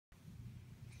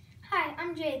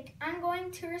I'm Jake. I'm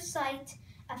going to recite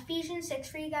Ephesians 6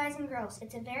 for you guys and girls.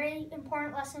 It's a very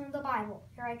important lesson of the Bible.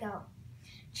 Here I go.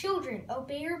 Children,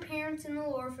 obey your parents in the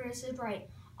Lord, for this is right.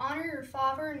 Honor your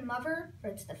father and mother, for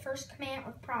it's the first commandment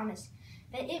with promise,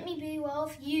 that it may be well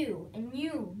with you, and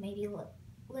you may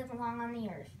live long on the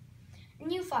earth.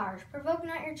 And you fathers, provoke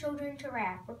not your children to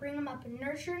wrath, but bring them up in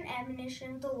nurture and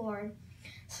admonition of the Lord.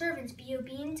 Servants, be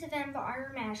obedient to them that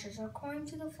are your masters, according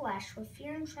to the flesh, with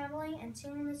fear and trembling and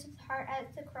singleness of heart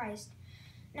as to Christ.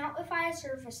 Not with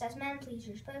eyeservice as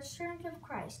menpleasers, but as servants of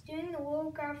Christ, doing the will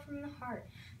of God from the heart,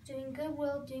 doing good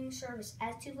will, doing service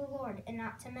as to the Lord, and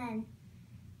not to men.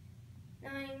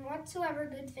 Knowing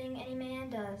whatsoever good thing any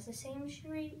man does, the same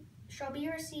shall be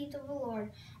received of the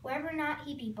Lord, whether not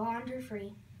he be bond or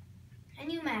free.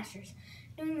 And you masters,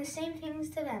 doing the same things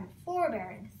to them,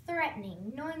 forbearing,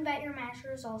 threatening, knowing that your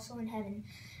master is also in heaven,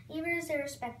 even as their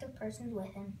respective persons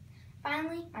with him.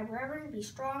 Finally, my brethren, be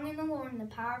strong in the Lord and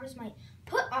the power of his might.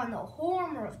 Put on the whole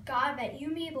armor of God, that you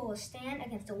may be able to stand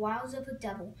against the wiles of the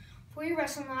devil. For we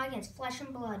wrestle not against flesh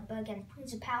and blood, but against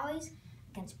principalities,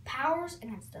 against powers,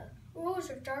 against the rulers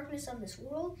of darkness of this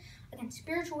world, against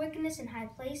spiritual wickedness in high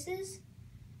places.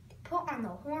 Put on the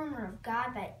whole armor of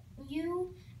God, that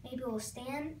you may be able to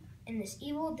stand in this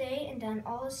evil day, and done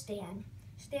all to stand.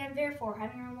 Stand therefore,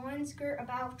 having your loins girt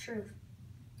about with truth,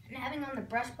 and having on the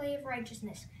breastplate of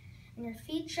righteousness, and your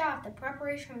feet shod with the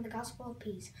preparation of the gospel of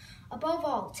peace. Above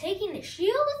all, taking the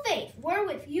shield of faith,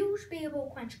 wherewith you shall be able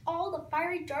to quench all the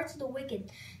fiery darts of the wicked,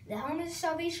 the helmet of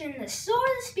salvation, and the sword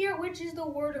of the Spirit, which is the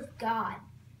word of God.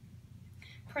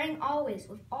 Praying always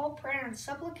with all prayer and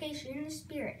supplication in the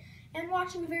Spirit, and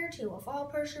watching thereto with all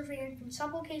perseverance and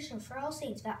supplication for all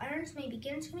saints, that utterance may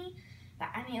begin to me,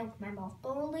 that I may open my mouth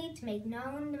boldly to make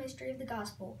known the mystery of the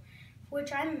gospel, for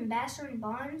which I am ambassador in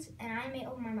bonds, and I may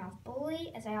open my mouth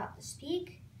boldly as I ought to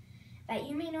speak, that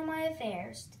you may know my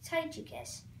affairs. To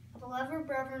Tychicus, a beloved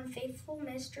brother and faithful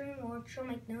minister in the Lord, shall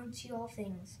make known to you all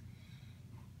things,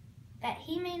 that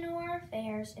he may know our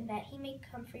affairs, and that he may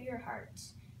comfort your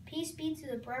hearts. Peace be to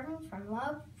the brethren from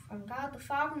love, from God the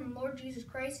Father and the Lord Jesus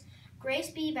Christ. Grace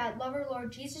be that lover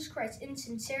Lord Jesus Christ in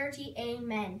sincerity.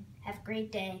 Amen. Have a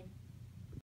great day.